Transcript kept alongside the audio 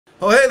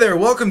Oh hey there,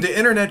 welcome to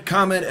Internet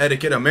Comment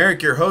Etiquette. I'm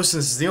Erik, your host,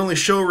 and this is the only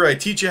show where I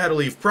teach you how to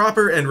leave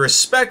proper and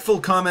respectful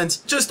comments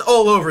just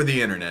all over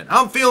the internet.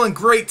 I'm feeling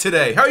great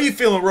today. How are you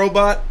feeling,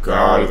 robot?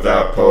 Call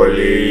the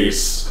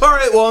police.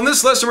 Alright, well in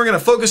this lesson we're going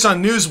to focus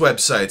on news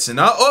websites, and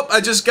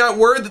I just got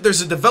word that there's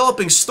a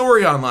developing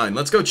story online.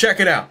 Let's go check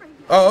it out.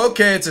 Oh,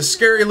 okay, it's a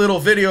scary little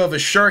video of a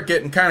shark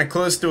getting kind of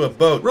close to a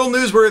boat. Real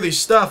newsworthy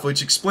stuff,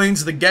 which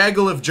explains the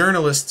gaggle of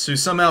journalists who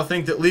somehow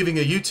think that leaving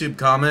a YouTube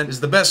comment is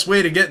the best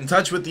way to get in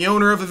touch with the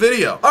owner of a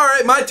video.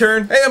 Alright, my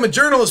turn. Hey, I'm a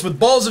journalist with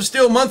Balls of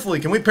Steel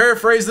Monthly. Can we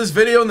paraphrase this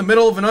video in the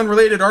middle of an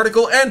unrelated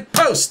article and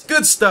post?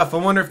 Good stuff. I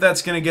wonder if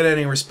that's gonna get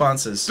any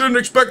responses. Didn't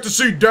expect to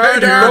see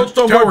Dad here. Dad,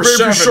 Don't my baby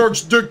 7.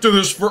 shark's dick to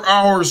this for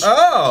hours.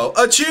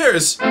 Oh,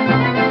 cheers!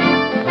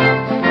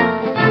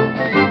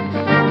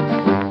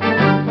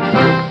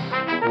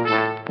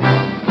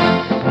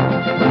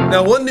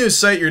 Now, one news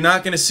site you're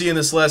not going to see in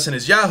this lesson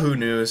is Yahoo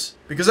News,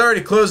 because I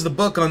already closed the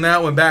book on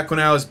that one back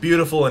when I was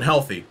beautiful and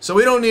healthy. So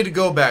we don't need to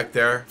go back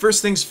there.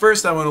 First things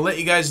first, I want to let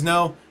you guys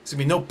know there's going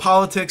to be no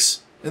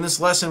politics in this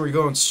lesson. We're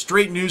going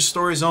straight news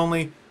stories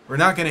only. We're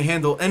not going to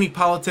handle any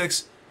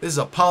politics. This is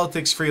a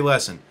politics-free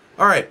lesson.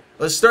 Alright,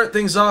 let's start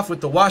things off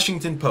with the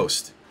Washington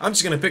Post. I'm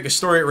just going to pick a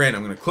story at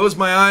random. I'm going to close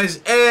my eyes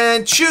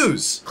and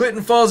choose.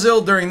 Clinton falls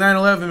ill during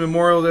 9/11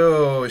 Memorial Day.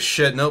 Oh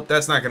shit, nope,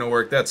 that's not going to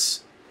work.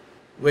 That's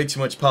way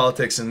too much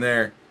politics in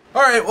there.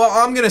 Alright, well,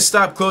 I'm gonna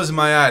stop closing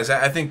my eyes.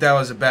 I think that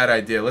was a bad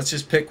idea. Let's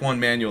just pick one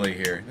manually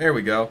here. There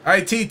we go.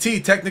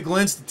 ITT Technical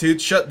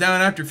Institute shut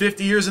down after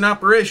 50 years in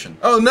operation.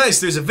 Oh, nice,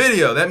 there's a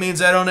video. That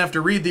means I don't have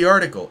to read the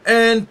article.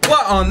 And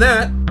plot on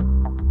that.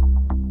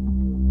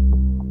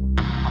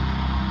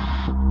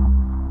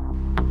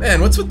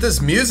 Man, what's with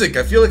this music?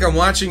 I feel like I'm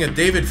watching a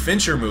David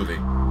Fincher movie.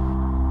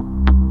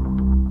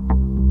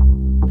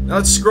 Now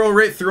let's scroll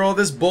right through all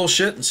this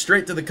bullshit and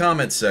straight to the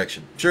comments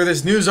section. I'm sure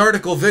this news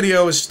article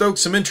video has stoked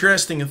some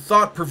interesting and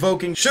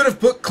thought-provoking. Should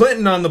have put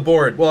Clinton on the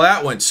board. Well,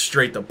 that went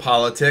straight to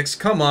politics.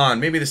 Come on,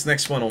 maybe this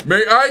next one will...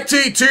 May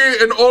ITT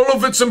and all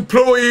of its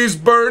employees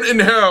burn in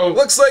hell.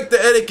 Looks like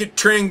the etiquette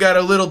train got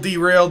a little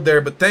derailed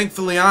there, but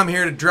thankfully I'm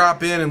here to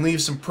drop in and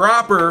leave some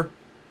proper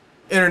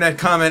internet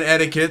comment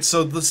etiquette,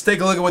 so let's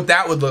take a look at what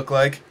that would look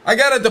like. I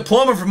got a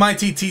diploma from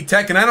ITT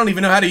Tech, and I don't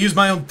even know how to use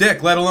my own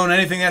dick, let alone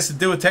anything that has to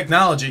do with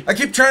technology. I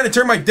keep trying to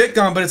turn my dick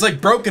on, but it's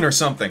like broken or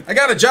something. I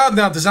got a job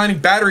now designing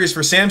batteries for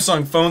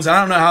Samsung phones, and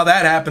I don't know how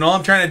that happened. All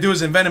I'm trying to do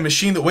is invent a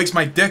machine that wakes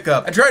my dick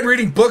up. I tried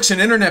reading books and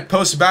internet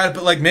posts about it,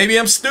 but like maybe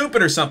I'm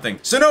stupid or something.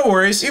 So no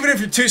worries, even if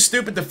you're too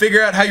stupid to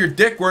figure out how your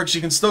dick works, you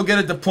can still get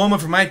a diploma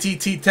from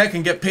ITT Tech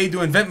and get paid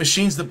to invent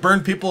machines that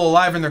burn people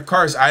alive in their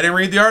cars. I didn't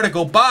read the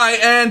article. Bye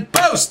and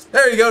post!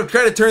 There you go,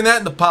 try to turn that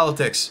into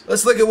politics.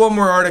 Let's look at one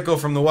more article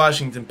from the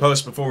Washington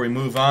Post before we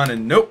move on,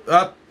 and nope,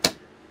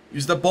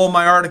 used up all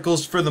my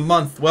articles for the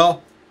month.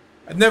 Well,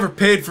 I've never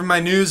paid for my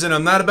news and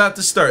I'm not about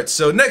to start.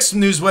 So next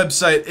news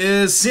website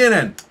is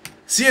CNN.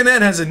 CNN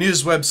has a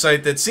news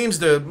website that seems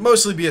to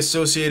mostly be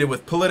associated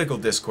with political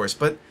discourse,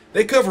 but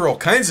they cover all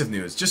kinds of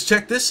news. Just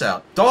check this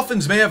out.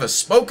 Dolphins may have a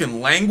spoken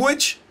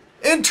language?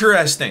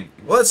 Interesting.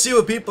 Well, let's see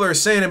what people are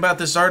saying about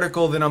this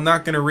article that I'm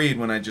not going to read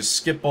when I just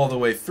skip all the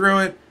way through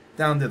it.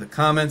 Down to the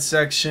comments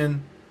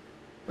section.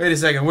 Wait a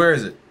second, where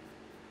is it?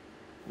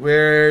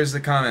 Where's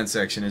the comment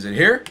section? Is it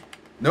here?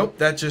 Nope,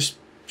 that just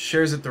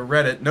shares it to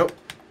Reddit. Nope.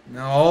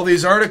 Now all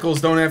these articles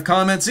don't have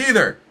comments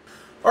either.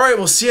 Alright,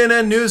 well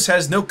CNN News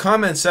has no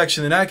comment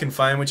section that I can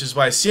find, which is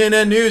why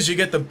CNN News, you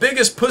get the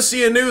biggest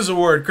pussy in news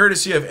award,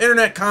 courtesy of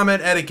Internet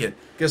Comment Etiquette.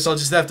 Guess I'll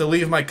just have to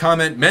leave my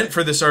comment meant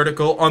for this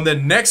article on the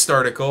next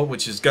article,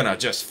 which is gonna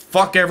just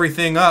fuck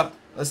everything up.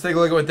 Let's take a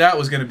look at what that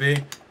was gonna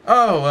be.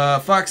 Oh,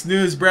 Fox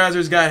News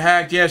browsers got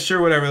hacked. Yeah,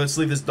 sure, whatever. Let's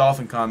leave this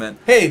dolphin comment.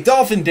 Hey,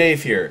 Dolphin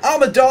Dave here.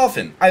 I'm a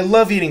dolphin. I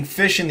love eating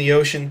fish in the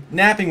ocean,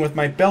 napping with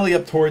my belly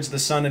up towards the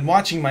sun, and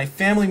watching my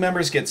family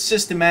members get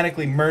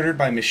systematically murdered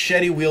by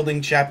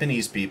machete-wielding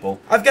Japanese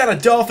people. I've got a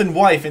dolphin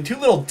wife and 2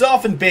 little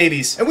dolphin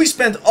babies, and we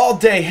spend all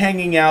day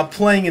hanging out,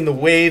 playing in the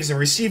waves, and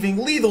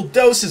receiving lethal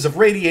doses of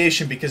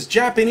radiation because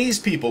Japanese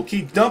people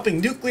keep dumping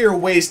nuclear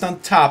waste on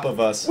top of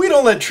us. We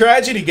don't let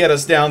tragedy get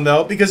us down,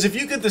 though, because if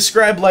you could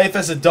describe life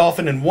as a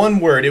dolphin in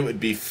one word, it would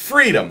be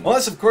freedom.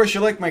 Unless, of course,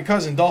 you're like my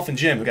cousin Dolphin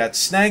Jim, who got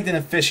snagged in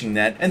a fishing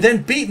net and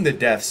then beaten to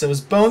death so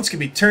his bones could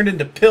be turned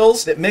into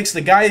pills that makes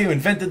the guy who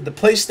invented the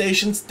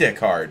PlayStation's dick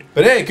hard.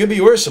 But hey, it could be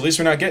worse. At least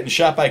we're not getting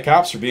shot by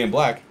cops for being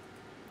black.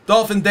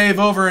 Dolphin Dave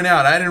over and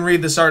out. I didn't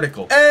read this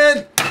article.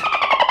 And...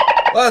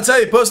 well, that's how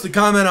you post a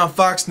comment on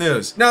Fox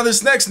News. Now,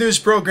 this next news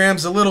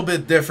program's a little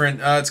bit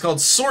different. It's called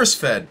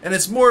SourceFed, and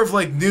it's more of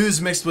like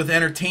news mixed with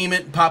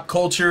entertainment, pop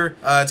culture.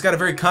 It's got a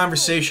very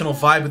conversational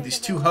vibe with these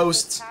 2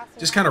 hosts,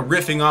 just kind of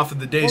riffing off of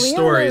the day's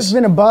stories. There's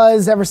been a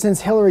buzz ever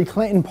since Hillary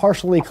Clinton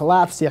partially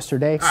collapsed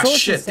yesterday. Ah,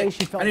 shit. I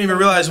didn't even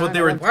realize what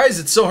they were... Why is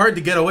it so hard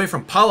to get away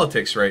from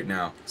politics right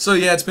now? So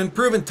yeah, it's been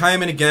proven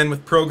time and again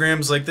with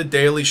programs like The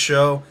Daily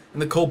Show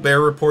and The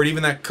Colbert Report,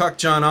 even that cuck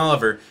John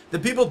Oliver,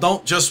 that people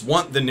don't just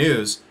want the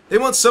news. They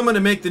want someone to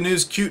make the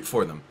news cute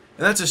for them.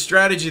 And that's a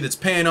strategy that's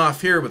paying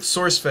off here with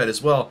SourceFed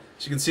as well.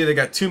 As you can see, they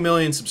got 2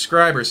 million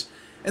subscribers.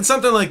 And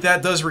something like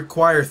that does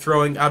require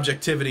throwing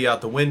objectivity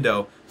out the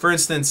window. For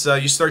instance,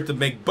 you start to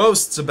make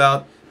boasts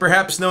about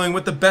perhaps knowing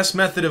what the best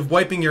method of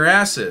wiping your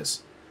ass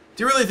is.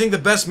 Do you really think the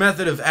best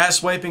method of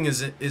ass wiping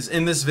is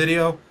in this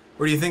video?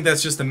 Or do you think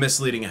that's just a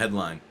misleading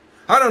headline?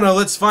 I don't know,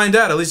 let's find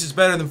out. At least it's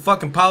better than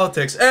fucking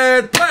politics.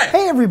 And play!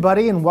 Hey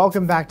everybody, and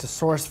welcome back to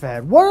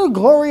SourceFed. What a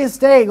glorious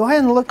day. Go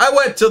ahead and look. I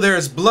wet till there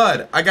is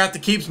blood. I got to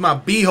keep my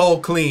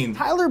beehole clean.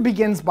 Tyler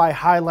begins by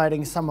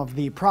highlighting some of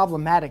the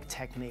problematic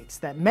techniques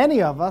that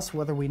many of us,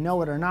 whether we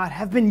know it or not,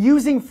 have been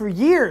using for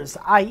years,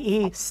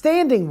 i.e.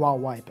 standing while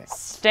wiping.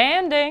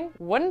 Standing?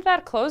 Wouldn't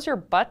that close your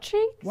butt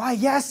cheek? Why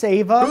yes,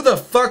 Ava. Who the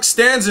fuck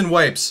stands and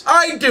wipes?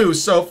 I do,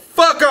 so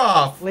fuck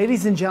off!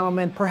 Ladies and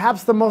gentlemen,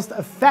 perhaps the most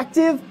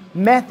effective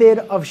method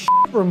of shit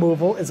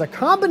removal is a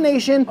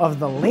combination of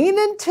the lean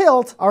and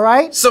tilt,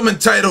 alright? Some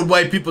entitled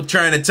white people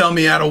trying to tell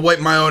me how to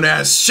wipe my own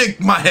ass. Shake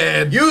my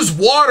head. Use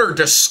water,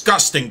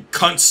 disgusting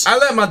cunts. I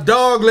let my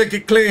dog lick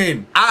it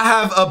clean. I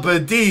have a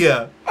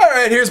padilla.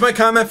 Alright, here's my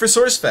comment for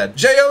SourceFed.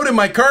 J.O.'d in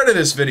my car to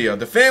this video.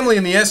 The family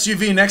in the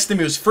SUV next to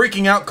me was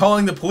freaking out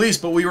calling the police,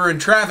 but we were in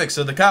traffic,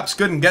 so the cops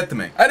couldn't get to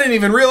me. I didn't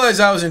even realize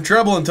I was in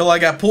trouble until I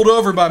got pulled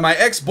over by my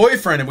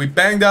ex-boyfriend and we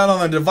banged out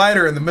on the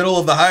divider in the middle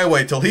of the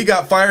highway till he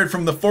got fired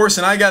from the force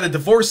and I got a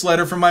divorce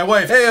letter from my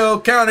wife.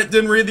 Heyo, count it,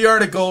 didn't read the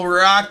article.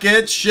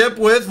 Rocket ship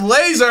with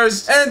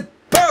lasers and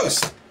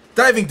post!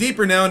 Diving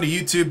deeper now into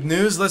YouTube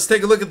news, let's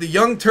take a look at the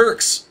Young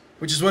Turks,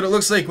 which is what it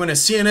looks like when a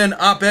CNN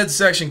op-ed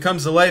section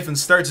comes to life and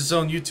starts its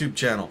own YouTube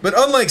channel. But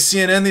unlike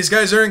CNN, these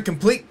guys aren't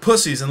complete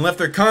pussies and left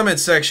their comment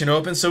section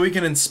open so we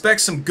can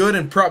inspect some good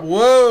and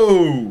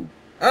Whoa!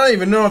 I don't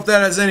even know if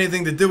that has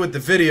anything to do with the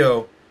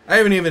video. I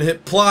haven't even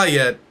hit play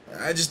yet.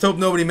 I just hope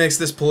nobody makes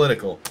this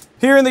political.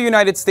 Here in the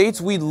United States,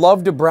 we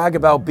love to brag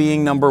about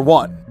being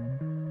 #1.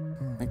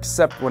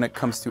 Except when it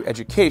comes to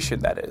education,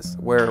 that is,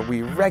 where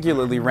we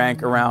regularly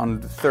rank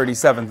around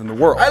 37th in the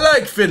world. I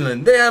like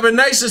Finland. They have the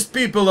nicest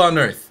people on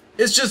earth.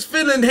 It's just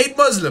Finland hate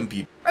Muslim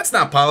people. That's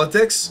not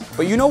politics.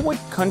 But you know what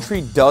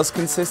country does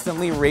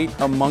consistently rate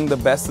among the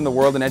best in the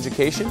world in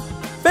education?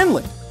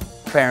 Finland,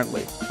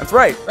 apparently. That's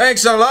right.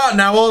 Thanks a lot.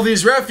 Now all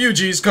these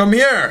refugees come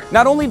here.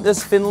 Not only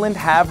does Finland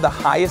have the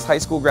highest high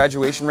school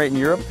graduation rate in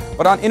Europe,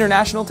 but on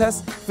international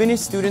tests,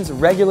 Finnish students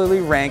regularly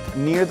rank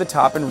near the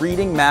top in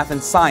reading, math,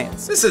 and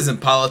science. This isn't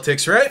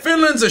politics, right?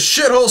 Finland's a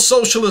shithole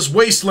socialist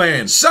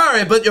wasteland.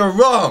 Sorry, but you're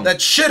wrong. That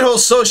shithole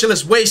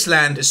socialist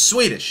wasteland is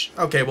Swedish.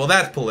 Okay, well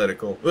that's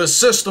political. The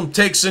system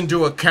takes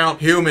into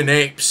account human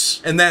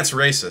apes, and that's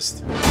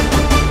racist.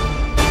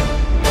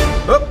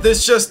 Oh,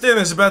 this just in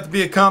is about to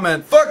be a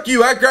comment. Fuck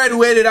you, I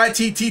graduated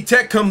ITT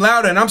Tech cum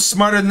laude and I'm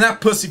smarter than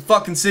that pussy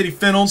fucking city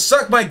Finland.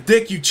 Suck my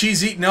dick, you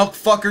cheese-eating elk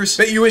fuckers.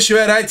 Bet you wish you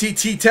had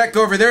ITT Tech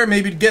over there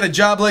maybe to get a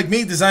job like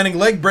me designing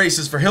leg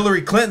braces for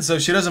Hillary Clinton so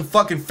she doesn't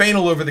fucking faint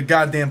all over the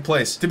goddamn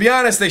place. To be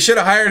honest, they should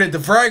have hired a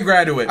DeVry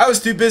graduate. I was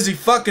too busy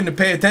fucking to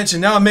pay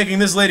attention. Now I'm making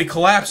this lady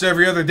collapse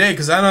every other day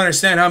because I don't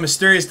understand how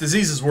mysterious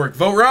diseases work.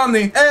 Vote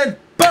Romney and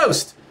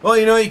post! Well,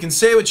 you know, you can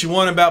say what you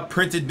want about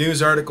printed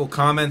news article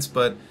comments,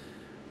 but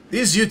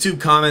these YouTube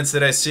comments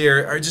that I see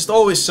are just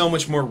always so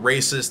much more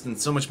racist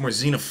and so much more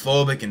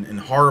xenophobic and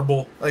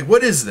horrible. Like,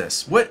 what is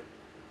this?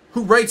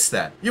 Who writes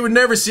that? You would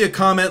never see a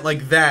comment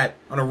like that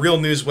on a real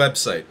news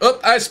website. Oh,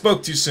 I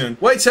spoke too soon.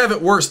 Whites have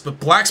it worse, but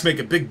blacks make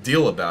a big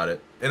deal about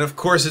it. And of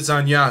course it's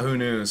on Yahoo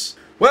News.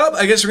 Well,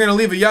 I guess we're gonna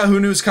leave a Yahoo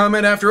News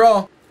comment after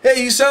all.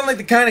 Hey, you sound like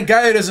the kind of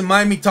guy who doesn't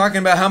mind me talking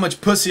about how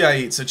much pussy I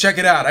eat, so check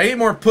it out. I eat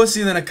more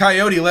pussy than a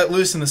coyote let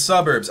loose in the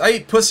suburbs. I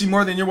eat pussy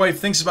more than your wife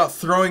thinks about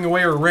throwing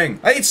away her ring.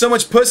 I eat so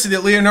much pussy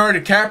that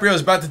Leonardo DiCaprio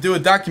is about to do a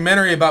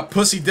documentary about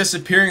pussy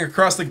disappearing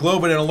across the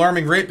globe at an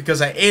alarming rate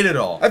because I ate it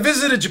all. I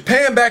visited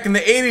Japan back in the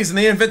 80s and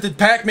they invented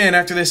Pac-Man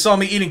after they saw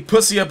me eating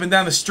pussy up and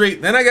down the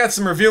street. Then I got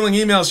some revealing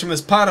emails from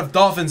this pot of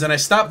dolphins and I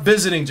stopped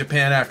visiting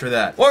Japan after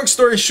that. Long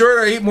story short,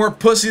 I eat more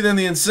pussy than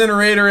the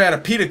incinerator at a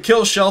PETA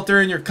kill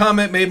shelter, and your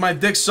comment made my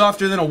dick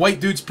softer than a white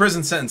dude's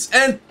prison sentence.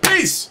 And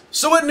peace!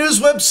 So what news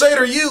website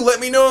are you?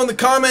 Let me know in the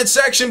comment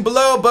section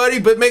below, buddy,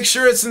 but make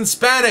sure it's in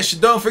Spanish and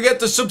don't forget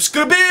to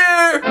subscribe!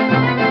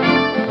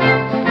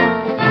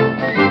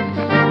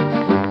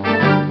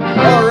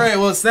 Alright,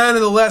 well it's down to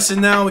the lesson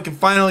now. We can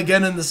finally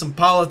get into some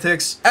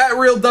politics. At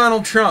Real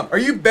Donald Trump, are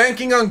you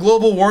banking on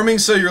global warming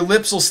so your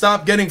lips will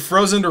stop getting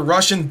frozen to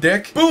Russian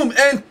dick? Boom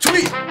and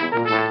tweet!